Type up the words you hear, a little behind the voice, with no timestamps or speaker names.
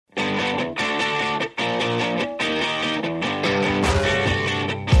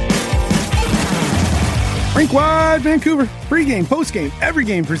Rink-wide Vancouver. Pre-game, post-game, every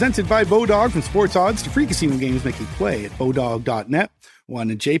game presented by Bodog. From sports odds to free casino games, make you play at bodog.net. Juan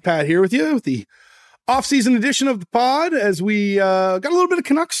and J-Pat here with you with the off-season edition of the pod as we got a little bit of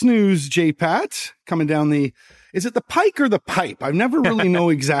Canucks news, J-Pat, coming down the... Is it the pike or the pipe? I never really know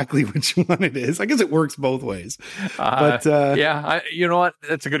exactly which one it is. I guess it works both ways. But you know what?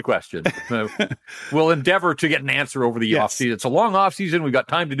 That's a good question. We'll endeavor to get an answer over the offseason. It's a long offseason. We've got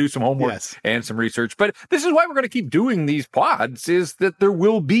time to do some homework and some research. But this is why we're going to keep doing these pods, is that there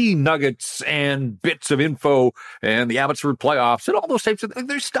will be nuggets and bits of info and the Abbotsford playoffs and all those types of things.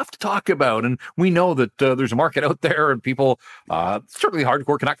 There's stuff to talk about. And we know that there's a market out there and people, certainly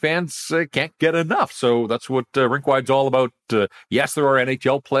hardcore Canuck fans, can't get enough. So that's what Rink-wide's all about. Yes, there are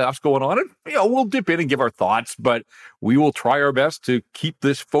NHL playoffs going on, and we'll dip in and give our thoughts, but we will try our best to keep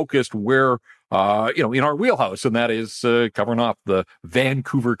this focused where in our wheelhouse, and that is covering off the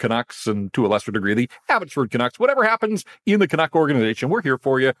Vancouver Canucks and to a lesser degree the Abbotsford Canucks. Whatever happens in the Canuck organization, we're here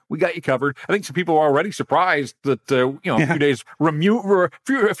for you. We got you covered. I think some people are already surprised that a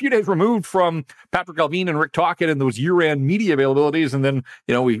few days removed from Patrick Allvin and Rick Tocchet and those year-end media availabilities, and then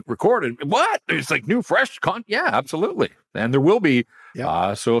we recorded. What? It's like new, fresh content. Yeah, absolutely, and there will be.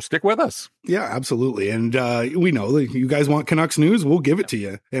 So stick with us. Yeah, absolutely. And we know that you guys want Canucks news. We'll give it to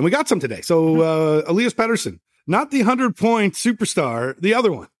you. And we got some today. So Elias Pettersson, not the 100-point superstar, the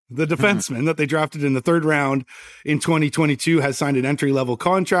other one, the defenseman that they drafted in the third round in 2022, has signed an entry-level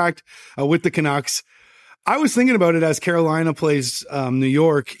contract with the Canucks. I was thinking about it as Carolina plays New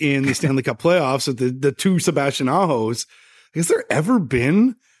York in the Stanley Cup playoffs with the two Sebastian Ahos. Has there ever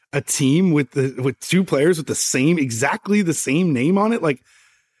been a team with two players with exactly the same name on it? Like,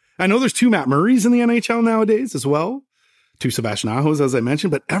 I know there's two Matt Murrays in the NHL nowadays as well, two Sebastian Ahos, as I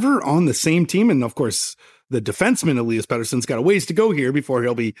mentioned, but ever on the same team. And of course, the defenseman Elias Pettersson's got a ways to go here before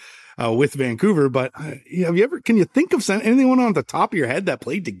he'll be with Vancouver. But can you think of anyone on the top of your head that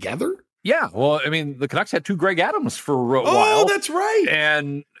played together? Yeah, well, I mean, the Canucks had two Greg Adams for a while. Oh, that's right.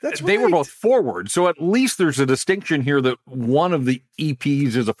 And they were both forward. So at least there's a distinction here that one of the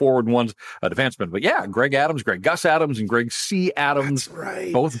EPs is a forward and one's a defenseman. But yeah, Greg Adams, Greg Gus Adams, and Greg C. Adams. That's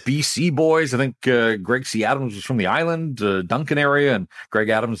right. Both BC boys. I think Greg C. Adams was from the island, Duncan area, and Greg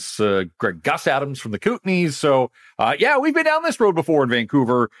Gus Adams from the Kootenays. So we've been down this road before in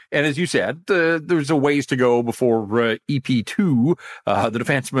Vancouver. And as you said, there's a ways to go before EP2, the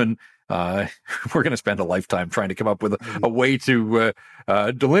defenseman. We're going to spend a lifetime trying to come up with a way to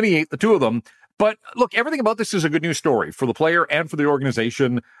delineate the two of them. But look, everything about this is a good news story for the player and for the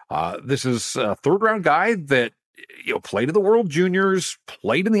organization. This is a third-round guy that played in the World Juniors,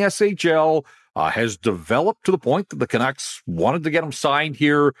 played in the SHL, has developed to the point that the Canucks wanted to get him signed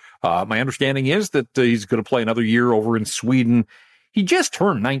here. My understanding is that he's going to play another year over in Sweden. He just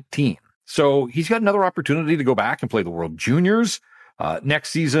turned 19, so he's got another opportunity to go back and play the World Juniors next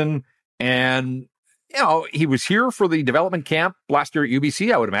season. And, he was here for the development camp last year at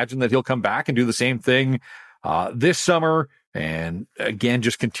UBC. I would imagine that he'll come back and do the same thing this summer. And again,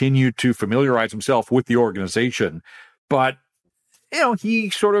 just continue to familiarize himself with the organization. But, he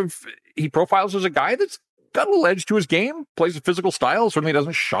profiles as a guy that's got a little edge to his game, plays a physical style, certainly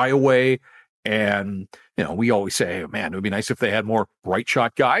doesn't shy away. And, we always say, man, it would be nice if they had more right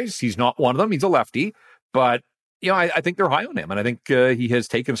shot guys. He's not one of them. He's a lefty, but I think they're high on him, and I think he has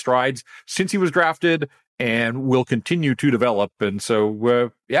taken strides since he was drafted and will continue to develop. And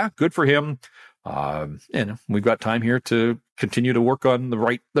so, good for him. And we've got time here to continue to work on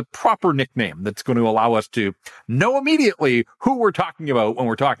the proper nickname that's going to allow us to know immediately who we're talking about when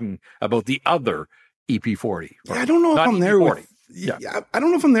we're talking about the other EP40. I don't know if I'm there with. I don't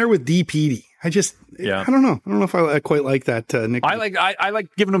know if I'm there with DPD. I don't know. I don't know if I quite like that nickname. I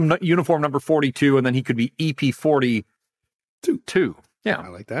like giving him uniform number 42, and then he could be EP42. Yeah, I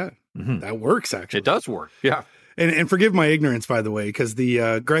like that. Mm-hmm. That works, actually. It does work. Yeah. And forgive my ignorance, by the way, because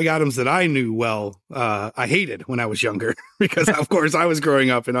the Greg Adams that I knew well, I hated when I was younger because, of course, I was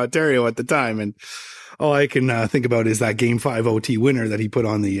growing up in Ontario at the time, and all I can think about is that Game 5 OT winner that he put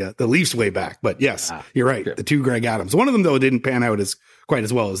on the Leafs way back. But yes, you're right. Sure. The two Greg Adams. One of them, though, didn't pan out quite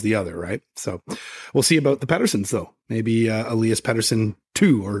as well as the other, right? So we'll see about the Petterssons, though. Maybe Elias Pettersson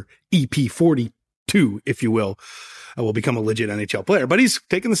 2 or EP42, if you will become a legit NHL player. But he's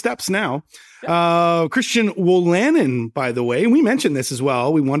taking the steps now. Yep. Christian Wolanin, by the way, and we mentioned this as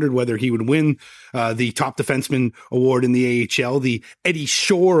well. We wondered whether he would win the top defenseman award in the AHL, the Eddie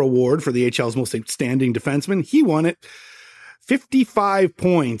Shore Award for the AHL's most outstanding defenseman. He won it. 55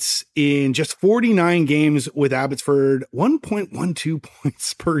 points in just 49 games with Abbotsford, 1.12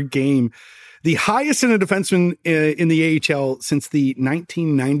 points per game the highest in a defenseman in the AHL since the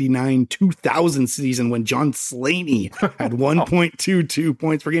 1999-2000 season when John Slaney had 1.22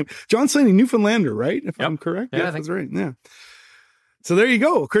 points per game. John Slaney, Newfoundlander, right? If I'm correct. Yeah, that's right. Yeah. So there you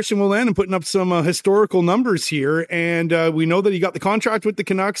go. Christian Wolanin putting up some historical numbers here. And we know that he got the contract with the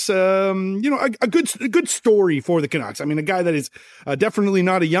Canucks. A good story for the Canucks. I mean, a guy that is definitely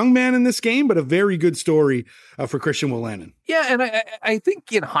not a young man in this game, but a very good story for Christian Wolanin. Yeah, and I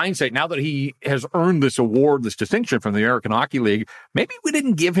think in hindsight, now that he has earned this award, this distinction from the American Hockey League, maybe we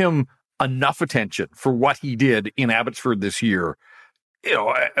didn't give him enough attention for what he did in Abbotsford this year.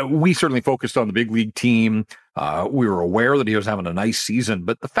 We certainly focused on the big league team. We were aware that he was having a nice season,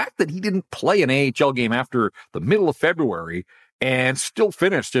 but the fact that he didn't play an AHL game after the middle of February and still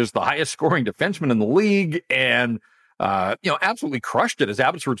finished as the highest scoring defenseman in the league and, absolutely crushed it as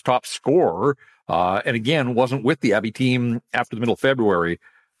Abbotsford's top scorer. And again, wasn't with the Abbey team after the middle of February.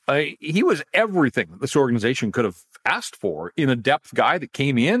 He was everything that this organization could have asked for in a depth guy that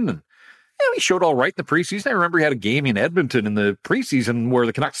came in and he showed all right in the preseason. I remember he had a game in Edmonton in the preseason where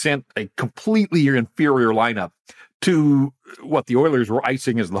the Canucks sent a completely inferior lineup to what the Oilers were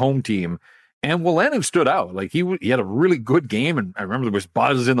icing as the home team. And Wolanin stood out. Like he had a really good game. And I remember there was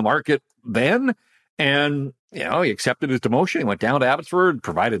buzz in the market then. And, he accepted his demotion. He went down to Abbotsford,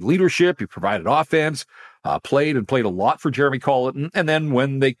 provided leadership. He provided offense, played a lot for Jeremy Colleton. And then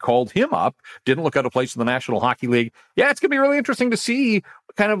when they called him up, didn't look out of place in the National Hockey League. Yeah, it's going to be really interesting to see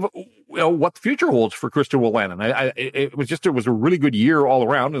kind of what the future holds for Christian Wolanin. It was a really good year all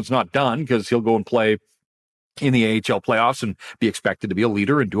around. And it's not done because he'll go and play in the AHL playoffs and be expected to be a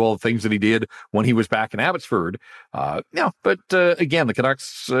leader and do all the things that he did when he was back in Abbotsford. But again, the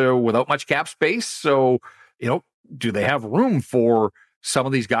Canucks without much cap space. So, do they have room for some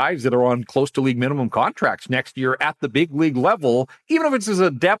of these guys that are on close to league minimum contracts next year at the big league level, even if it's as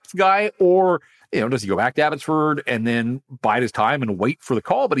a depth guy, or, does he go back to Abbotsford and then bide his time and wait for the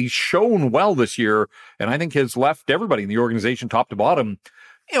call? But he's shown well this year. And I think has left everybody in the organization top to bottom,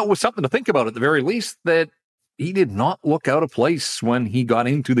 with something to think about at the very least, that he did not look out of place when he got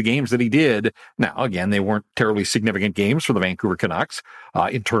into the games that he did. Now, again, they weren't terribly significant games for the Vancouver Canucks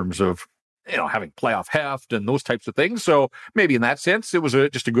in terms of, having playoff heft and those types of things. So maybe in that sense, it was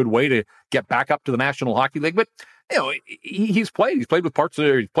just a good way to get back up to the National Hockey League. But, he's played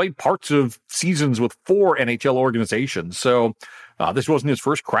parts of seasons with 4 NHL organizations. So this wasn't his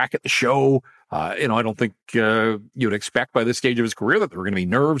first crack at the show. I don't think you'd expect by this stage of his career that there were going to be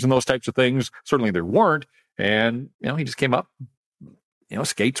nerves and those types of things. Certainly there weren't. And, he just came up,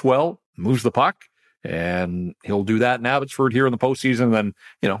 skates well, moves the puck, and he'll do that in Abbotsford here in the postseason. And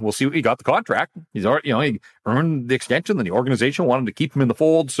then, we'll see. He got the contract. He's already, he earned the extension. Then the organization wanted to keep him in the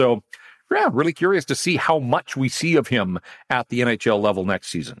fold. So, yeah, really curious to see how much we see of him at the NHL level next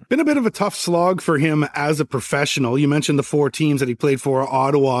season. Been a bit of a tough slog for him as a professional. You mentioned the 4 teams that he played for: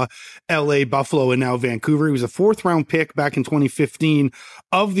 Ottawa, LA, Buffalo, and now Vancouver. He was a 4th-round pick back in 2015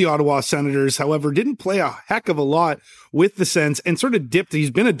 of the Ottawa Senators. However, didn't play a heck of a lot with the Sens and sort of dipped.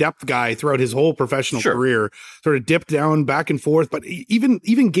 He's been a depth guy throughout his whole professional career, sort of dipped down back and forth. But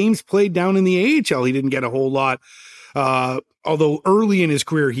even games played down in the AHL, he didn't get a whole lot. Although early in his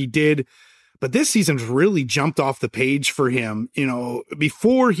career he did, but this season's really jumped off the page for him.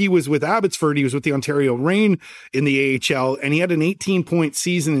 Before he was with Abbotsford, he was with the Ontario Reign in the AHL, and he had an 18-point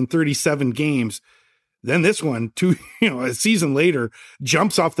season in 37 games. Then this one, a season later,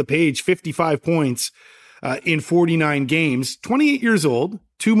 jumps off the page, 55 points in 49 games, 28 years old,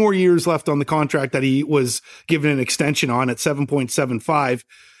 2 more years left on the contract that he was given an extension on at 7.75.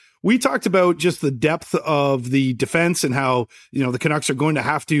 We talked about just the depth of the defense and how, the Canucks are going to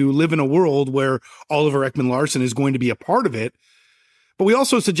have to live in a world where Oliver Ekman-Larsson is going to be a part of it. But we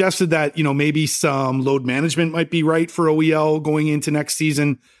also suggested that, maybe some load management might be right for OEL going into next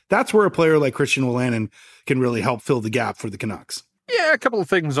season. That's where a player like Christian Wolanin can really help fill the gap for the Canucks. Yeah, a couple of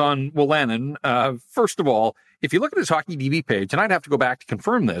things on Wolanin. First of all, if you look at his Hockey DB page, and I'd have to go back to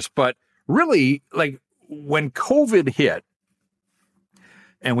confirm this, but really, when COVID hit,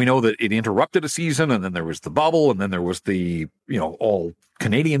 and we know that it interrupted a season, and then there was the bubble, and then there was the, all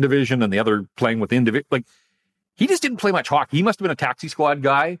Canadian division and the other playing within division. He just didn't play much hockey. He must have been a taxi squad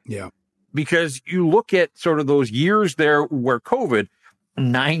guy. Yeah. Because you look at sort of those years there where COVID,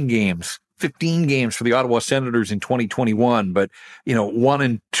 9 games, 15 games for the Ottawa Senators in 2021, but, 1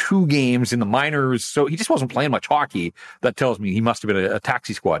 and 2 games in the minors. So he just wasn't playing much hockey. That tells me he must have been a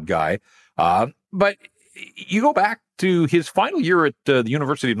taxi squad guy. But you go back to his final year at the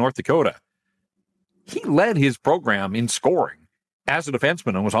University of North Dakota. He led his program in scoring as a defenseman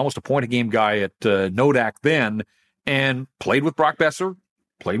and was almost a point-a-game guy at Nodak then, and played with Brock Besser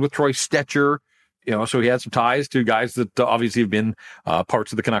played with Troy Stetcher, so he had some ties to guys that obviously have been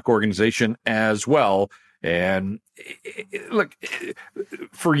parts of the Canuck organization as well. And look,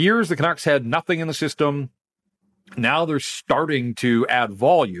 for years, the Canucks had nothing in the system. Now they're starting to add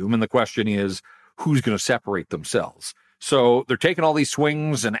volume. And the question is, who's going to separate themselves? So they're taking all these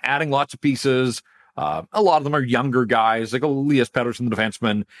swings and adding lots of pieces. A lot of them are younger guys, like Elias Pettersson, the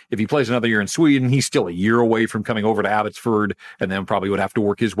defenseman. If he plays another year in Sweden, he's still a year away from coming over to Abbotsford and then probably would have to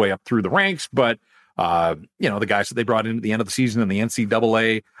work his way up through the ranks. But, the guys that they brought in at the end of the season in the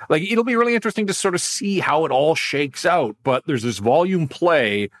NCAA, like, it'll be really interesting to sort of see how it all shakes out. But there's this volume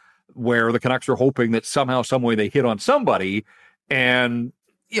play where the Canucks are hoping that somehow, some way they hit on somebody. And,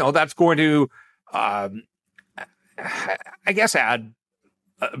 that's going to, I guess, add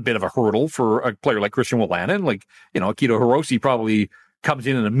a bit of a hurdle for a player like Christian Wolanin. Like, Akito Hirose probably comes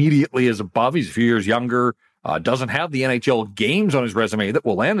in and immediately is above. He's a few years younger, doesn't have the NHL games on his resume that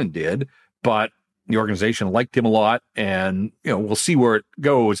Wolanin did, but the organization liked him a lot, and, we'll see where it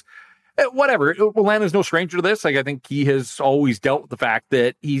goes. Whatever. Wolanin is no stranger to this. Like, I think he has always dealt with the fact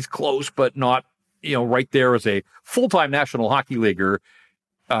that he's close, but not, right there as a full-time National Hockey Leaguer.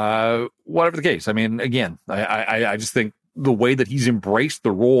 Whatever the case. I mean, again, I just think the way that he's embraced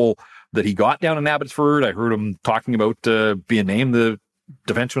the role that he got down in Abbotsford, I heard him talking about being named the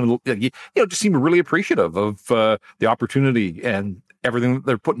defenseman. Just seemed really appreciative of the opportunity and everything that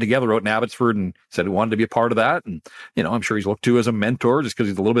they're putting together out in Abbotsford, and said he wanted to be a part of that. And, I'm sure he's looked to as a mentor just because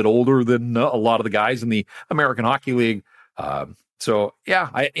he's a little bit older than a lot of the guys in the American Hockey League. So, yeah,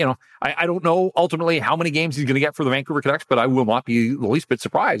 I don't know ultimately how many games he's going to get for the Vancouver Canucks, but I will not be the least bit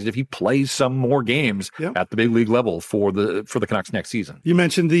surprised if he plays some more games at the big league level for the Canucks next season. You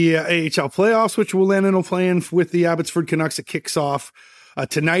mentioned the AHL playoffs, which Wolanin will play in with the Abbotsford Canucks. It kicks off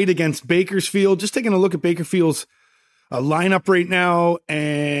tonight against Bakersfield. Just taking a look at Bakersfield's lineup right now,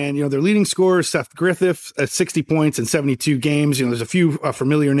 and their leading scorer, Seth Griffith, at 60 points in 72 games. There's a few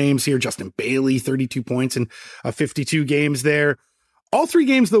familiar names here. Justin Bailey, 32 points in 52 games there. All three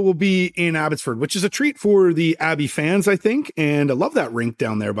games, though, will be in Abbotsford, which is a treat for the Abbey fans, I think. And I love that rink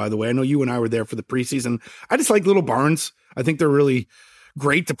down there, by the way. I know you and I were there for the preseason. I just like little barns. I think they're really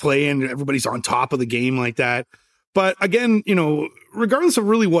great to play in. Everybody's on top of the game like that. But again, regardless of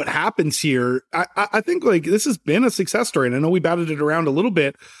really what happens here, I think like this has been a success story. And I know we batted it around a little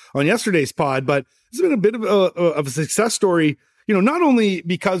bit on yesterday's pod, but it's been a bit of a success story, not only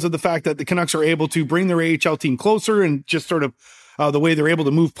because of the fact that the Canucks are able to bring their AHL team closer and just sort of the way they're able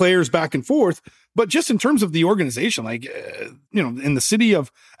to move players back and forth, but just in terms of the organization, like, in the city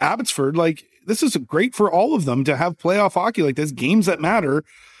of Abbotsford, like, this is great for all of them to have playoff hockey like this, games that matter,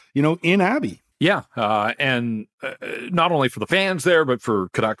 in Abbey. Yeah, and not only for the fans there, but for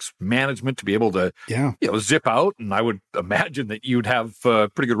Canucks management to be able to, zip out. And I would imagine that you'd have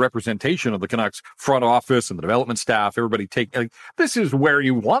pretty good representation of the Canucks front office and the development staff. Everybody this is where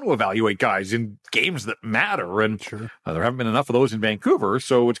you want to evaluate guys in games that matter. And there haven't been enough of those in Vancouver.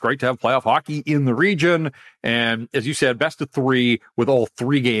 So it's great to have playoff hockey in the region. And as you said, best of three with all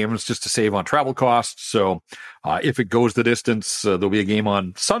three games just to save on travel costs. So if it goes the distance, there'll be a game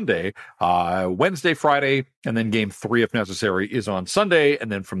on Sunday, Wednesday, Friday, and then game 3, if necessary, is on Sunday.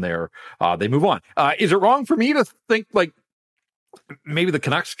 And then from there, they move on. Is it wrong for me to think like maybe the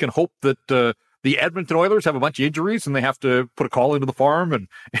Canucks can hope that the Edmonton Oilers have a bunch of injuries and they have to put a call into the farm and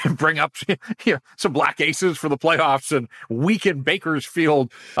bring up some black aces for the playoffs and weaken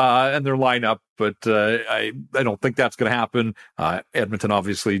Bakersfield and their lineup? But I don't think that's going to happen. Edmonton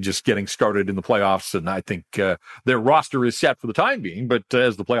obviously just getting started in the playoffs, and I think their roster is set for the time being. But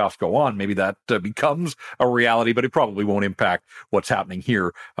as the playoffs go on, maybe that becomes a reality, but it probably won't impact what's happening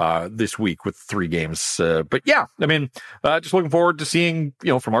here this week with 3 games. But yeah, I mean, just looking forward to seeing,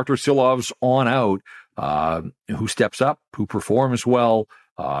 from Artur Silovs on out, who steps up, who performs well,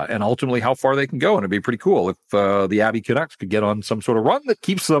 and ultimately how far they can go. And it'd be pretty cool if the Abbey Canucks could get on some sort of run that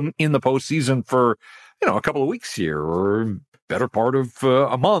keeps them in the postseason for, a couple of weeks here or better part of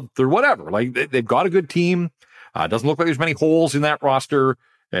a month or whatever. Like, they've got a good team. Doesn't look like there's many holes in that roster.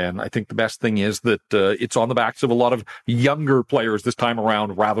 And I think the best thing is that it's on the backs of a lot of younger players this time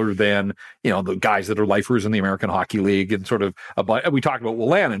around rather than, the guys that are lifers in the American Hockey League and sort of, we talked about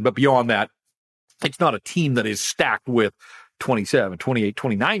Wolanin, but beyond that, it's not a team that is stacked with 27, 28,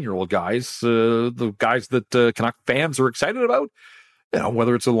 29-year-old guys, the guys that Canuck fans are excited about,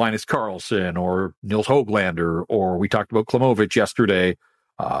 whether it's a Linus Karlsson or Nils Höglander, or we talked about Klimovich yesterday.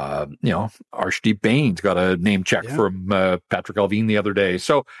 Arshdeep Bains got a name check from Patrick Alvin the other day.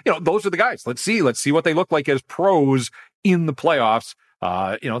 So, those are the guys. Let's see what they look like as pros in the playoffs.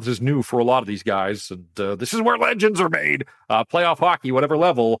 This is new for a lot of these guys, and this is where legends are made. Playoff hockey, whatever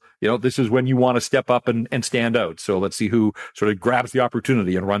level, this is when you want to step up and stand out. So let's see who sort of grabs the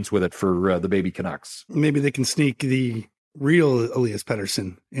opportunity and runs with it for the baby Canucks. Maybe they can sneak the real Elias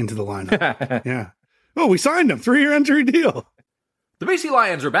Pettersson into the lineup. Yeah. Oh, we signed him. 3-year entry deal. The BC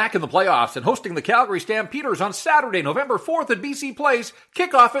Lions are back in the playoffs and hosting the Calgary Stampeders on Saturday, November 4th at BC Place.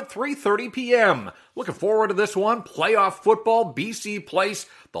 Kickoff at 3:30 p.m. Looking forward to this one. Playoff football, BC Place.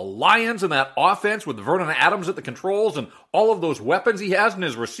 The Lions and that offense with Vernon Adams at the controls and all of those weapons he has in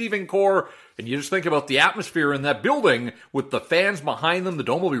his receiving core. And you just think about the atmosphere in that building with the fans behind them. The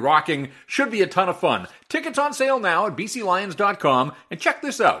dome will be rocking. Should be a ton of fun. Tickets on sale now at bclions.com. And check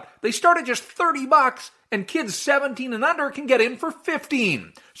this out. They start at just $30. And kids 17 and under can get in for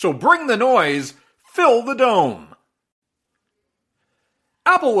 $15. So bring the noise, fill the dome.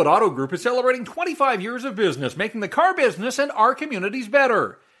 Applewood Auto Group is celebrating 25 years of business, making the car business and our communities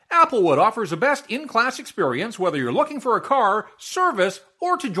better. Applewood offers the best in-class experience whether you're looking for a car, service,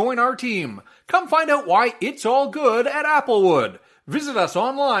 or to join our team. Come find out why it's all good at Applewood. Visit us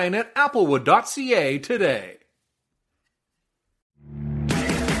online at applewood.ca today.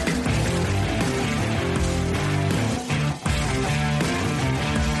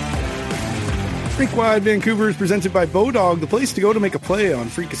 Rink-Wide Vancouver is presented by Bodog, the place to go to make a play on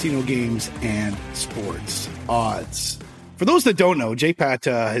free casino games and sports odds. For those that don't know, J-Pat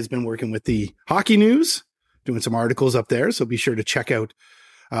has been working with the Hockey News, doing some articles up there, so be sure to check out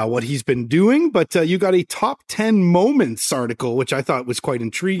what he's been doing. But you got a top 10 moments article, which I thought was quite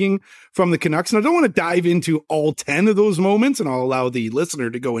intriguing from the Canucks. And I don't want to dive into all 10 of those moments, and I'll allow the listener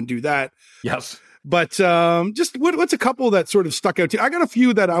to go and do that. Yes. But just what's a couple that sort of stuck out to you? I got a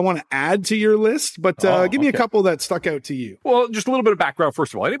few that I want to add to your list, but give me a couple that stuck out to you. Well, just a little bit of background,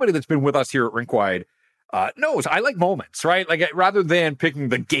 first of all. Anybody that's been with us here at Rink-Wide knows I like moments, right? Like, rather than picking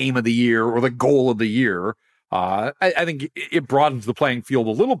the game of the year or the goal of the year, I think it broadens the playing field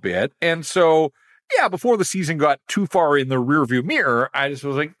a little bit. And so, yeah, before the season got too far in the rearview mirror, I just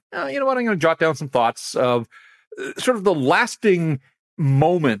was like, you know what? I'm going to jot down some thoughts of sort of the lasting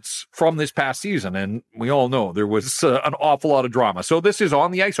moments from this past season. And we all know there was an awful lot of drama. So this is on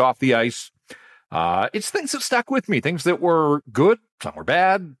the ice, off the ice. It's things that stuck with me, things that were good, some were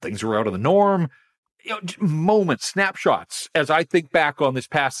bad, things were out of the norm. Moments, snapshots. As I think back on this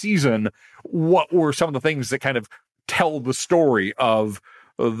past season, what were some of the things that kind of tell the story of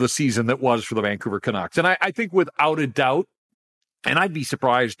the season that was for the Vancouver Canucks? And I think without a doubt, and I'd be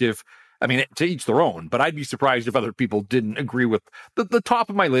surprised if, I mean, to each their own, but I'd be surprised if other people didn't agree with the top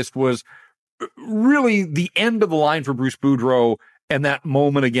of my list was really the end of the line for Bruce Boudreau and that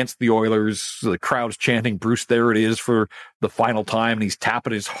moment against the Oilers, the crowd's chanting, Bruce, there it is for the final time. And he's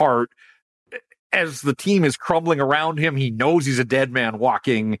tapping his heart as the team is crumbling around him. He knows he's a dead man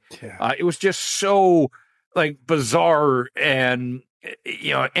walking. Yeah. It was just so bizarre. And,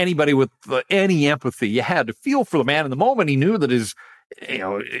 anybody with any empathy, you had to feel for the man in the moment. He knew that this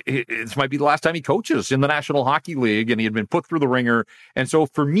might be the last time he coaches in the National Hockey League, and he had been put through the ringer. And so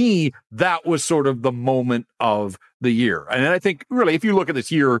for me, that was sort of the moment of the year. And I think really, if you look at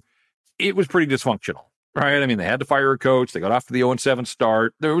this year, it was pretty dysfunctional, right? I mean, they had to fire a coach. They got off to the 0-7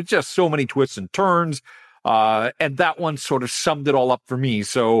 start. There was just so many twists and turns. And that one sort of summed it all up for me.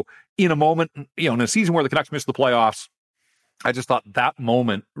 So in a moment, in a season where the Canucks missed the playoffs, I just thought that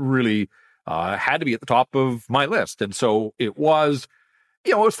moment really had to be at the top of my list. And so it was.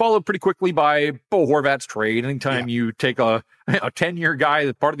 It was followed pretty quickly by Bo Horvat's trade. Anytime you take a 10-year guy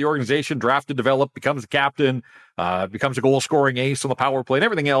that's part of the organization, drafted, developed, becomes a captain, becomes a goal-scoring ace on the power play and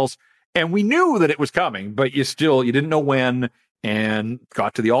everything else. And we knew that it was coming, but you didn't know when, and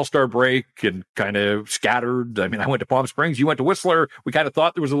got to the All-Star break and kind of scattered. I mean, I went to Palm Springs, you went to Whistler. We kind of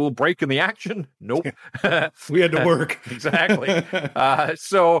thought there was a little break in the action. Nope. We had to work. Exactly.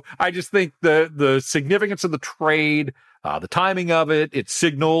 So I just think the significance of the trade, the timing of it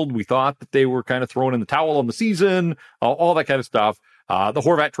signaled we thought that they were kind of throwing in the towel on the season, all that kind of stuff. The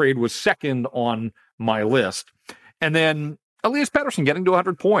Horvat trade was second on my list. And then Elias Pettersson getting to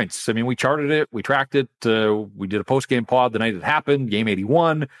 100 points. I mean, we charted it, we tracked it. We did a post-game pod the night it happened, game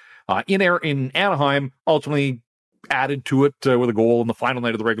 81. In Anaheim, ultimately added to it with a goal in the final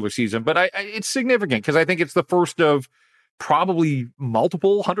night of the regular season. But it's significant because I think it's the first of probably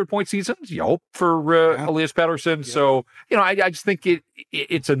multiple 100-point seasons, you hope, for Elias Pettersson. Yeah. So, I just think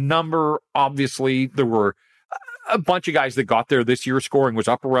it's a number. Obviously, there were a bunch of guys that got there this year. Scoring was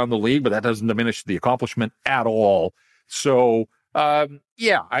up around the league, but that doesn't diminish the accomplishment at all. So, I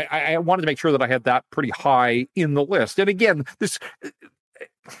wanted to make sure that I had that pretty high in the list. And again, this,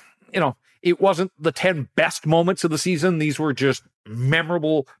 it wasn't the 10 best moments of the season. These were just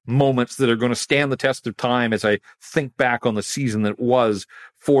memorable moments that are going to stand the test of time as I think back on the season that was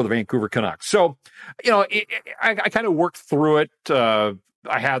for the Vancouver Canucks. So, I kind of worked through it.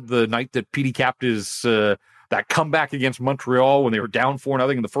 I had the night that PD capped his that comeback against Montreal when they were down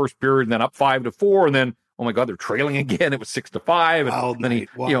 4-0 in the first period and then up 5-4. And then, oh my God, they're trailing again. It was 6-5. And then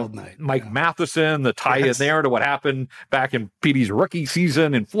wild night. Mike Matheson, the tie in there to what happened back in PD's rookie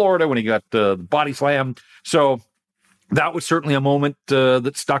season in Florida when he got the body slam. So that was certainly a moment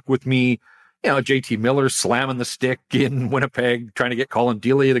that stuck with me. JT Miller slamming the stick in Winnipeg, trying to get Colin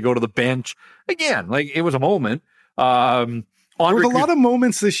Delia to go to the bench. Again, it was a moment. There was a lot of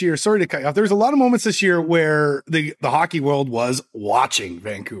moments this year. Sorry to cut you off. There's a lot of moments this year where the hockey world was watching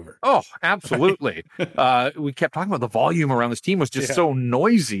Vancouver. Oh, absolutely. We kept talking about the volume around this team was just so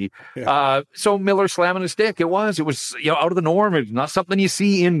noisy. Yeah. So Miller slamming his stick. It was out of the norm. It's not something you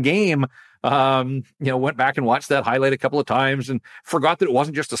see in game. Went back and watched that highlight a couple of times and forgot that it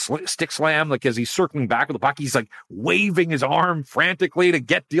wasn't just a stick slam. As he's circling back with the puck, he's waving his arm frantically to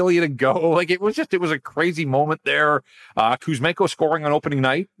get Delia to go. It was a crazy moment there. Kuzmenko scoring on opening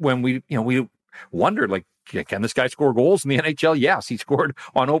night when we wondered, can this guy score goals in the NHL? Yes, he scored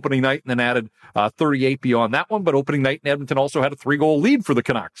on opening night and then added 38 beyond that one. But opening night in Edmonton also had a 3-goal lead for the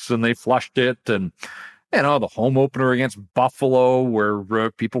Canucks and they flushed it. And the home opener against Buffalo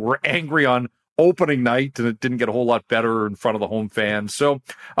where people were angry on opening night and it didn't get a whole lot better in front of the home fans. So,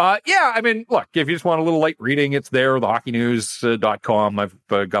 look, if you just want a little light reading, it's there, thehockeynews.com. I've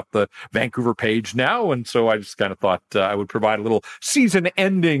got the Vancouver page now. And so I just kind of thought I would provide a little season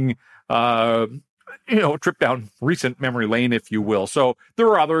ending, trip down recent memory lane, if you will. So there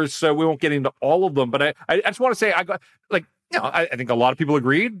are others. So we won't get into all of them, but I just want to say I got I think a lot of people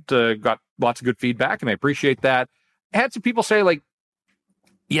agreed, got lots of good feedback, and I appreciate that. I had some people say,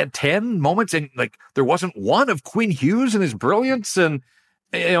 you had 10 moments, and there wasn't one of Quinn Hughes and his brilliance, and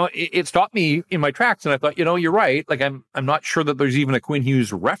it stopped me in my tracks. And I thought, you're right. I'm not sure that there's even a Quinn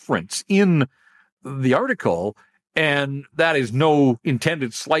Hughes reference in the article, and that is no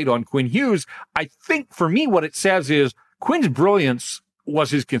intended slight on Quinn Hughes. I think for me, what it says is Quinn's brilliance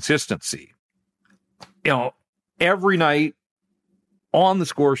was his consistency. Every night, on the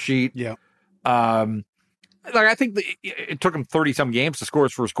score sheet. Yeah. I think it took him 30-some games to score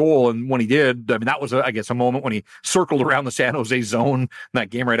his first goal. And when he did, that was, a moment when he circled around the San Jose zone in that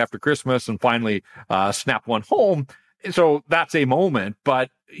game right after Christmas and finally snapped one home. So that's a moment, but,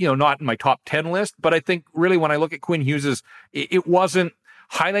 not in my top 10 list. But I think really when I look at Quinn Hughes's, it wasn't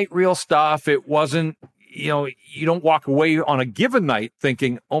highlight reel stuff. It wasn't, you don't walk away on a given night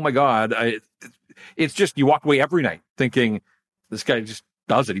thinking, oh my God, it's just you walk away every night thinking, this guy just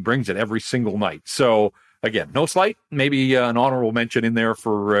does it. He brings it every single night. So again, no slight, maybe an honorable mention in there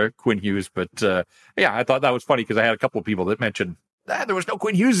for Quinn Hughes. But I thought that was funny because I had a couple of people that mentioned there was no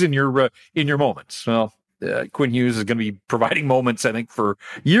Quinn Hughes in your moments. Well, Quinn Hughes is going to be providing moments, I think, for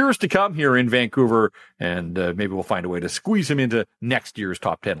years to come here in Vancouver. And maybe we'll find a way to squeeze him into next year's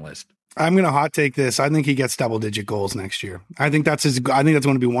top 10 list. I'm going to hot take this. I think he gets double-digit goals next year. I think that's going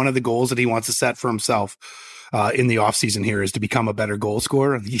to be one of the goals that he wants to set for himself in the offseason here is to become a better goal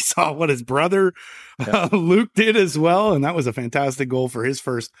scorer. He saw what his brother Luke did as well, and that was a fantastic goal for his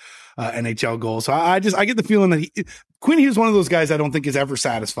first NHL goal. So I get the feeling that Quinn Hughes is one of those guys I don't think is ever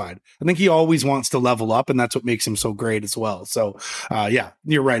satisfied. I think he always wants to level up, and that's what makes him so great as well. So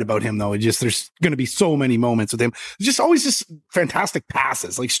you're right about him though. There's going to be so many moments with him. Just always just fantastic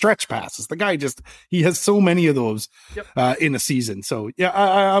passes, stretch passes. The guy he has so many of those in a season. So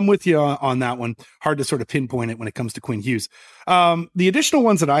I'm with you on that one. Hard to sort of pinpoint it when it comes to Quinn Hughes. The additional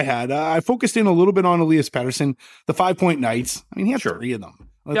ones that I had, I focused in a little bit on Elias Pettersson, the 5-point nights. He had 3 of them.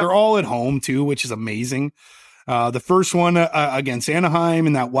 They're all at home too, which is amazing. The first one against Anaheim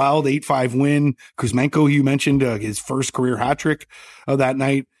in that wild 8-5 win. Kuzmenko, you mentioned his first career hat trick of that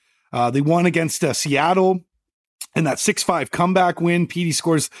night. They won against Seattle in that 6-5 comeback win. Petey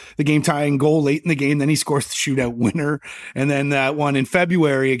scores the game tying goal late in the game. Then he scores the shootout winner. And then that one in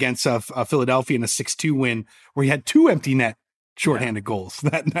February against Philadelphia in a 6-2 win where he had 2 empty net shorthanded goals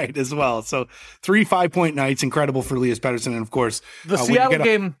that night as well. So 3 5-point nights, incredible for Elias Pettersson. And of course, the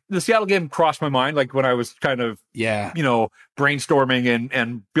Seattle game crossed my mind. When I was kind of, brainstorming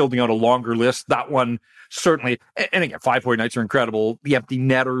and building out a longer list, that one certainly, and again, 5-point nights are incredible. The empty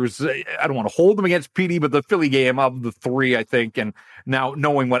netters, I don't want to hold them against PD, but the Philly game of the 3, I think, and now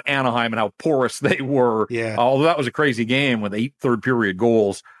knowing what Anaheim and how porous they were, although that was a crazy game with 8 third period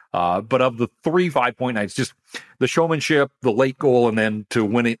goals, But of the 3 5-point nights, just the showmanship, the late goal, and then to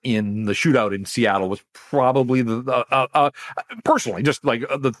win it in the shootout in Seattle was probably personally just like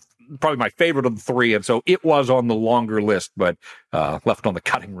probably my favorite of the three. And so it was on the longer list, but left on the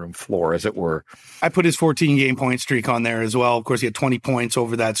cutting room floor, as it were. I put his 14-game point streak on there as well. Of course, he had 20 points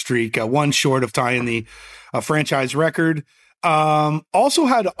over that streak, one short of tying the franchise record. Also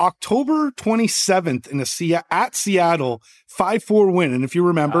had October 27th at Seattle 5-4 win. And if you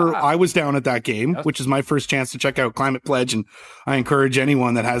remember, I was down at that game, which is my first chance to check out Climate Pledge. And I encourage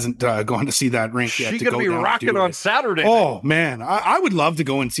anyone that hasn't gone to see that rink yet to go down. She's going to be rocking on Saturday. Oh, man. I would love to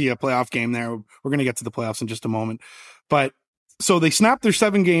go and see a playoff game there. We're going to get to the playoffs in just a moment. But so they snapped their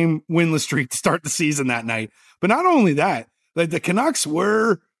 7-game winless streak to start the season that night. But not only that, like the Canucks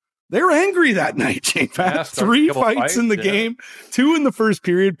they were angry that night, Jake. Yeah, 3 fights in the game, 2 in the first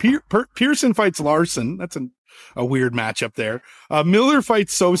period. Pearson fights Larson. That's a weird matchup there. Miller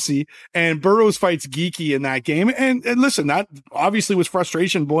fights Sosi, and Burroughs fights Geeky in that game. And listen, that obviously was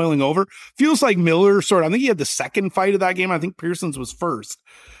frustration boiling over. Feels like Miller I think he had the second fight of that game. I think Pearson's was first.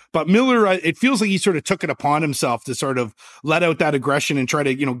 But Miller, it feels like he sort of took it upon himself to sort of let out that aggression and try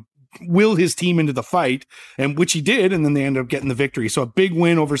to, will his team into the fight, and which he did, and then they ended up getting the victory. So a big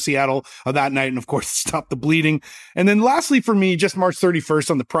win over Seattle that night, and of course stopped the bleeding. And then lastly for me, just March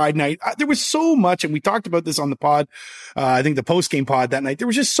 31st on the Pride night, there was so much, and we talked about this on the pod, I think the post-game pod that night, there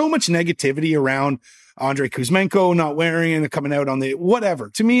was just so much negativity around Andrei Kuzmenko not wearing and coming out on the whatever.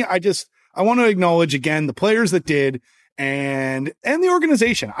 To me, I want to acknowledge again the players that did, and the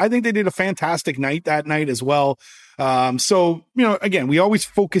organization. I think they did a fantastic night that night as well. So, again, we always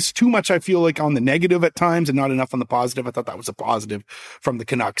focus too much, I feel like, on the negative at times and not enough on the positive. I thought that was a positive from the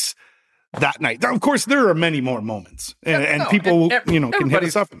Canucks that night. Of course, there are many more moments, and people, can hit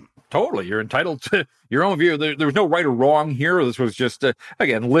us up. Totally. You're entitled to your own view. There was no right or wrong here. This was just,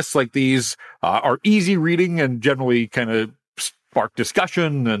 again, lists like these are easy reading and generally kind of spark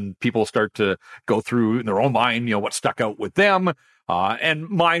discussion, and people start to go through in their own mind, what stuck out with them. And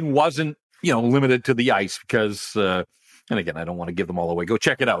mine wasn't, limited to the ice because, and again, I don't want to give them all away. Go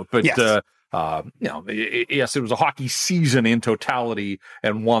check it out. But, yes. Yes, it was a hockey season in totality,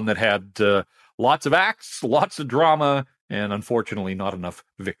 and one that had lots of acts, lots of drama, and unfortunately not enough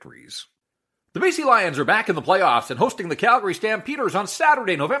victories. The BC Lions are back in the playoffs and hosting the Calgary Stampeders on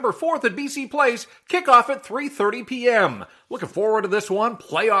Saturday, November 4th at BC Place, kickoff at 3:30 p.m. Looking forward to this one.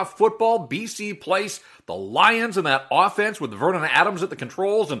 Playoff football, BC Place, the Lions and that offense with Vernon Adams at the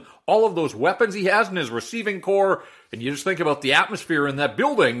controls and all of those weapons he has in his receiving core. And you just think about the atmosphere in that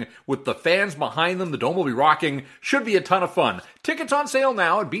building with the fans behind them. The dome will be rocking. Should be a ton of fun. Tickets on sale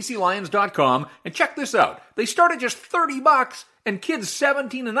now at bclions.com. And check this out. They start at just $30, and kids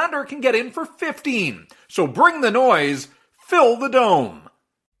 17 and under can get in for $15. So bring the noise, fill the dome.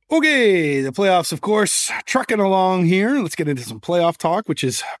 Okay, the playoffs, of course, trucking along here. Let's get into some playoff talk, which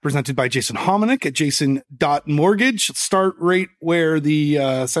is presented by Jason Hominick at jason.mortgage. Let's start right where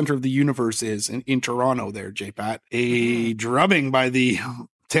the center of the universe is in Toronto there, J-Pat. A drubbing by the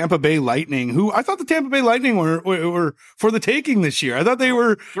Tampa Bay Lightning, who I thought the Tampa Bay Lightning were for the taking this year. I thought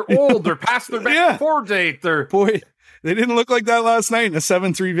they're old. They're past their back before date. Boy, they didn't look like that last night in a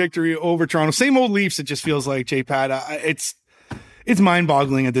 7-3 victory over Toronto. Same old Leafs, it just feels like, J-Pat. It's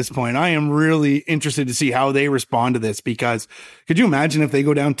mind-boggling at this point. I am really interested to see how they respond to this, because could you imagine if they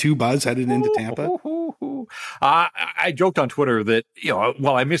go down 2-0 headed into Tampa? I joked on Twitter that,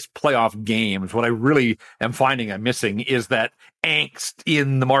 while I miss playoff games, what I really am finding I'm missing is that angst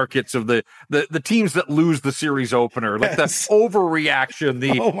in the markets of the teams that lose the series opener, like the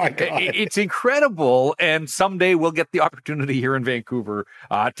overreaction. Oh my God. It's incredible. And someday we'll get the opportunity here in Vancouver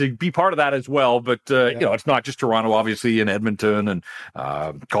to be part of that as well. But, it's not just Toronto, obviously, in Edmonton and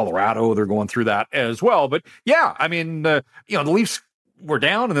Colorado. They're going through that as well. But yeah, I mean, the Leafs were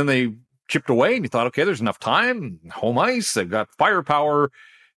down and then they chipped away and you thought, okay, there's enough time, home ice, they've got firepower.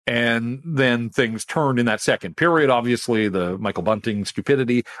 And then things turned in that second period. Obviously, the Michael Bunting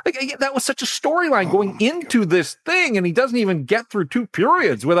stupidity. That was such a storyline going into this thing, and he doesn't even get through 2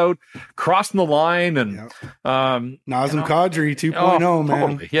 periods without crossing the line. And Nazem Kadri 2.0, man.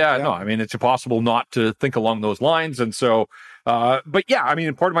 Totally. Yeah, no, I mean, it's impossible not to think along those lines. And so, but yeah, I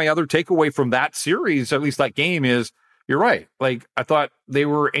mean, part of my other takeaway from that series, at least that game, is you're right. Like, I thought they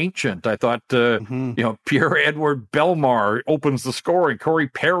were ancient. I thought, Pierre-Edouard Bellemare opens the scoring. Corey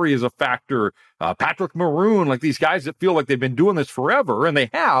Perry is a factor. Patrick Maroon, like these guys that feel like they've been doing this forever, and they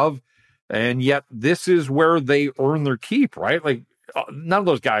have. And yet this is where they earn their keep, right? Like, none of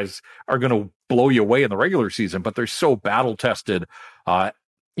those guys are going to blow you away in the regular season, but they're so battle tested,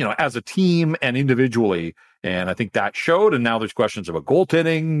 as a team and individually. And I think that showed. And now there's questions about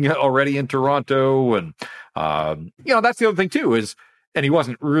goaltending already in Toronto. And, that's the other thing too and he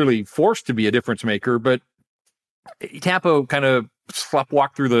wasn't really forced to be a difference maker, but Tampa kind of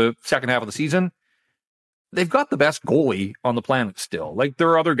sleptwalked through the second half of the season. They've got the best goalie on the planet still. Like, there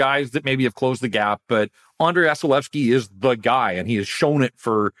are other guys that maybe have closed the gap, but Andrei Vasilevskiy is the guy, and he has shown it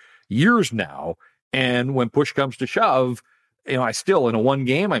for years now. And when push comes to shove, I still, in a one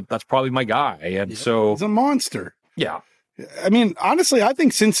game, that's probably my guy. And so he's a monster. Yeah. I mean, honestly, I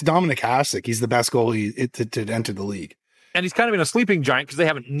think since Dominic Hasek, he's the best goalie to enter the league. And he's kind of been a sleeping giant because they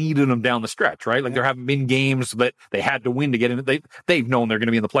haven't needed him down the stretch, right? Like, there haven't been games that they had to win to get in. They've known they're going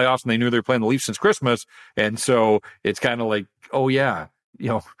to be in the playoffs, and they knew they were playing the Leafs since Christmas. And so it's kind of like, oh yeah,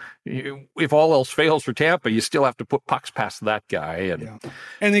 if all else fails for Tampa, you still have to put pucks past that guy.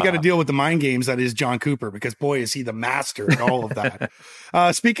 And they got to deal with the mind games that is John Cooper, because boy, is he the master at all of that.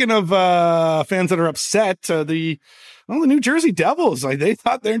 Speaking of fans that are upset, the New Jersey Devils, like, they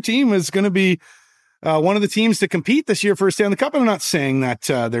thought their team was going to be one of the teams to compete this year for a Stanley Cup. And I'm not saying that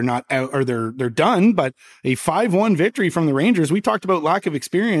they're not out or they're done, but a 5-1 victory from the Rangers. We talked about lack of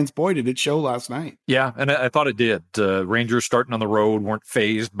experience. Boy, did it show last night. Yeah, and I thought it did. Rangers starting on the road weren't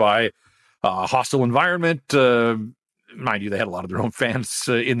fazed by a hostile environment. Mind you, they had a lot of their own fans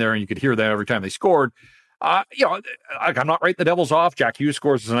in there, and you could hear them every time they scored. I'm not writing the Devils off. Jack Hughes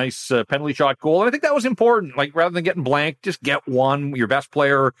scores a nice penalty shot goal. And I think that was important. Like, rather than getting blank, just get one. Your best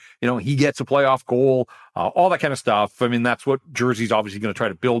player, he gets a playoff goal, all that kind of stuff. I mean, that's what Jersey's obviously going to try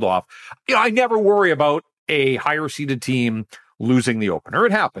to build off. I never worry about a higher seeded team losing the opener.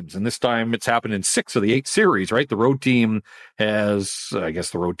 It happens. And this time it's happened in 6 of the 8 series, right? The road team has,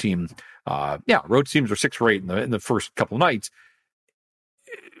 road teams are 6 or 8 in the first couple of nights.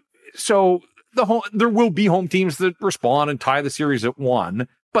 So, there will be home teams that respond and tie the series at 1,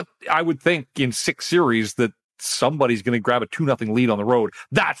 but I would think in 6 series that somebody's going to grab a 2-0 lead on the road.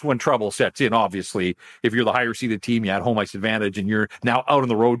 That's when trouble sets in, obviously. If you're the higher seeded team, you had home ice advantage, and you're now out on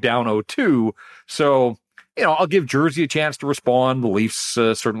the road down 0-2. So, I'll give Jersey a chance to respond. The Leafs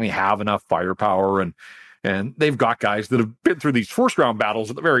certainly have enough firepower, and they've got guys that have been through these first-round battles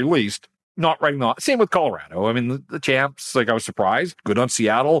at the very least, not writing off. Same with Colorado. I mean, the champs, I was surprised. Good on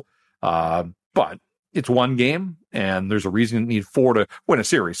Seattle. But it's one game, and there's a reason you need 4 to win a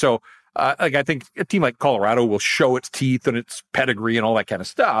series. So, I think a team like Colorado will show its teeth and its pedigree and all that kind of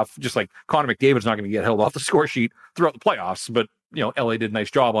stuff. Just like Connor McDavid's not going to get held off the score sheet throughout the playoffs, but LA did a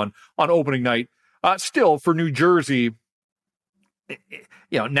nice job on opening night. Still, for New Jersey,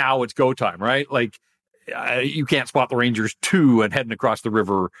 now it's go time, right? Like, you can't spot the Rangers 2 and heading across the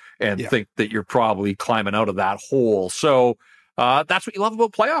river and think that you're probably climbing out of that hole. So. That's what you love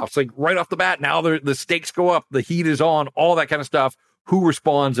about playoffs. Like, right off the bat, now the stakes go up, the heat is on, all that kind of stuff. Who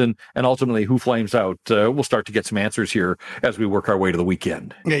responds and ultimately who flames out? We'll start to get some answers here as we work our way to the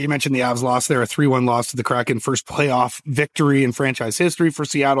weekend. Yeah, you mentioned the Avs loss there, a 3-1 loss to the Kraken, first playoff victory in franchise history for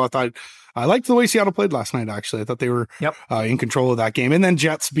Seattle. I liked the way Seattle played last night, actually. I thought they were in control of that game. And then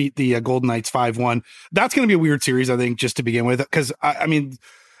Jets beat the Golden Knights 5-1. That's going to be a weird series, I think, just to begin with, because, I mean,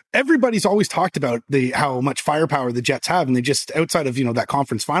 everybody's always talked about how much firepower the Jets have, and they just, outside of, that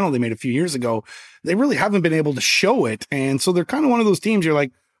conference final they made a few years ago, they really haven't been able to show it. And so they're kind of one of those teams you're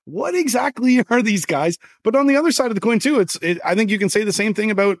like, what exactly are these guys? But on the other side of the coin too, I think you can say the same thing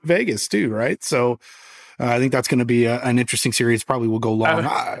about Vegas too, right? So I think that's going to be an interesting series. Probably will go long.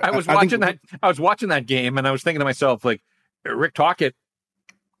 I was watching that game, and I was thinking to myself, like, Rick Tocchet,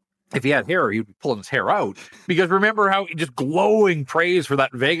 if he had hair, he'd be pulling his hair out. Because remember how just glowing praise for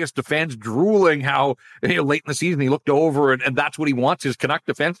that Vegas defense, drooling how late in the season he looked over, and that's what he wants his Canuck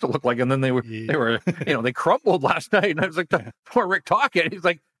defense to look like. And then they crumbled last night. And I was like, poor Rick Tocchet. He's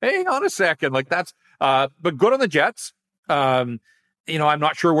like, hang on a second. Like, that's, but good on the Jets. I'm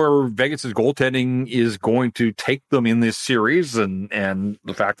not sure where Vegas's goaltending is going to take them in this series, and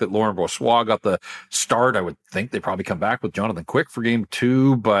the fact that Laurent Brossoit got the start, I would think they probably come back with Jonathan Quick for game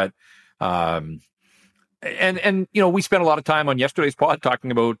 2, but we spent a lot of time on yesterday's pod talking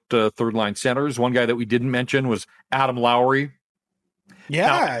about third line centers. One guy that we didn't mention was Adam Lowry.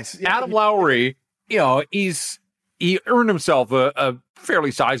 Yes, Adam Lowry, he earned himself a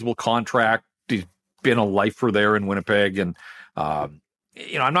fairly sizable contract. He's been a lifer there in Winnipeg, and I'm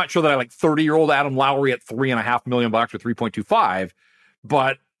not sure that I like 30-year-old Adam Lowry at $3.5 million or 3.25,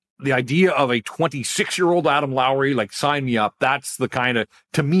 but the idea of a 26-year-old Adam Lowry, like, sign me up. That's the kind of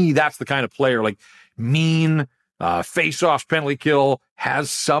player, like, mean, face-off, penalty kill,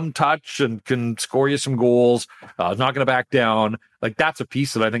 has some touch and can score you some goals. Is not going to back down. Like, that's a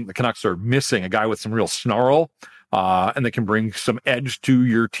piece that I think the Canucks are missing, a guy with some real snarl. and that can bring some edge to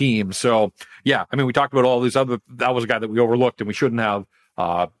your team. So, yeah, I mean, we talked about all these other, that was a guy that we overlooked and we shouldn't have,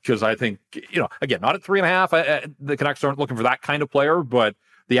 because I think, again, not at 3.5, the Canucks aren't looking for that kind of player, but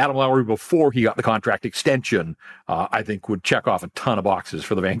the Adam Lowry before he got the contract extension, I think would check off a ton of boxes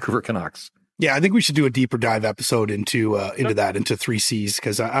for the Vancouver Canucks. Yeah, I think we should do a deeper dive episode into 3Cs,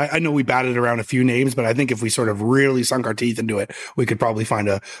 because I know we batted around a few names, but I think if we sort of really sunk our teeth into it, we could probably find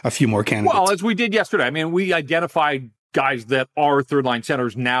a few more candidates. Well, as we did yesterday, I mean, we identified guys that are third line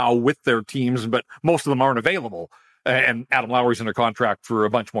centers now with their teams, but most of them aren't available. And Adam Lowry's under contract for a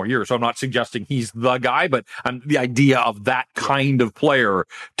bunch more years. So I'm not suggesting he's the guy, but the idea of that kind of player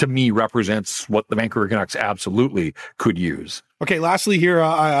to me represents what the Vancouver Canucks absolutely could use. Okay, lastly here,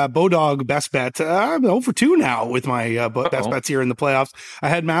 Bodog best bet. I'm 0 for 2 now with my best bets here in the playoffs. I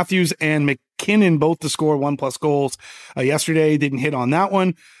had Matthews and McKinnon both to score 1+ goals yesterday. Didn't hit on that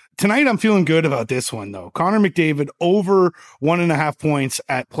one. Tonight, I'm feeling good about this one, though. Connor McDavid over 1.5 points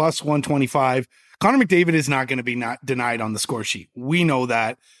at +125. Connor McDavid is not going to be not denied on the score sheet. We know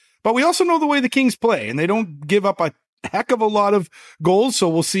that. But we also know the way the Kings play, and they don't give up a heck of a lot of goals. So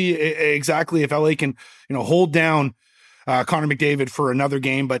we'll see exactly if LA can, hold down Connor McDavid for another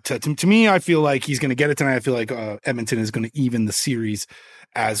game. But to me, I feel like he's going to get it tonight. I feel like Edmonton is going to even the series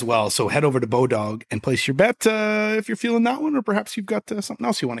as well. So head over to Bodog and place your bet if you're feeling that one, or perhaps you've got something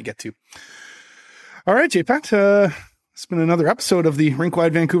else you want to get to. All right, J-Pat, it's been another episode of the Rink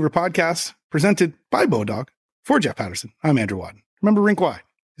Wide Vancouver podcast presented by Bodog. For Jeff Patterson, I'm Andrew Wadden. Remember, Rink Wide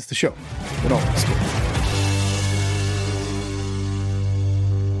is the show that always scores.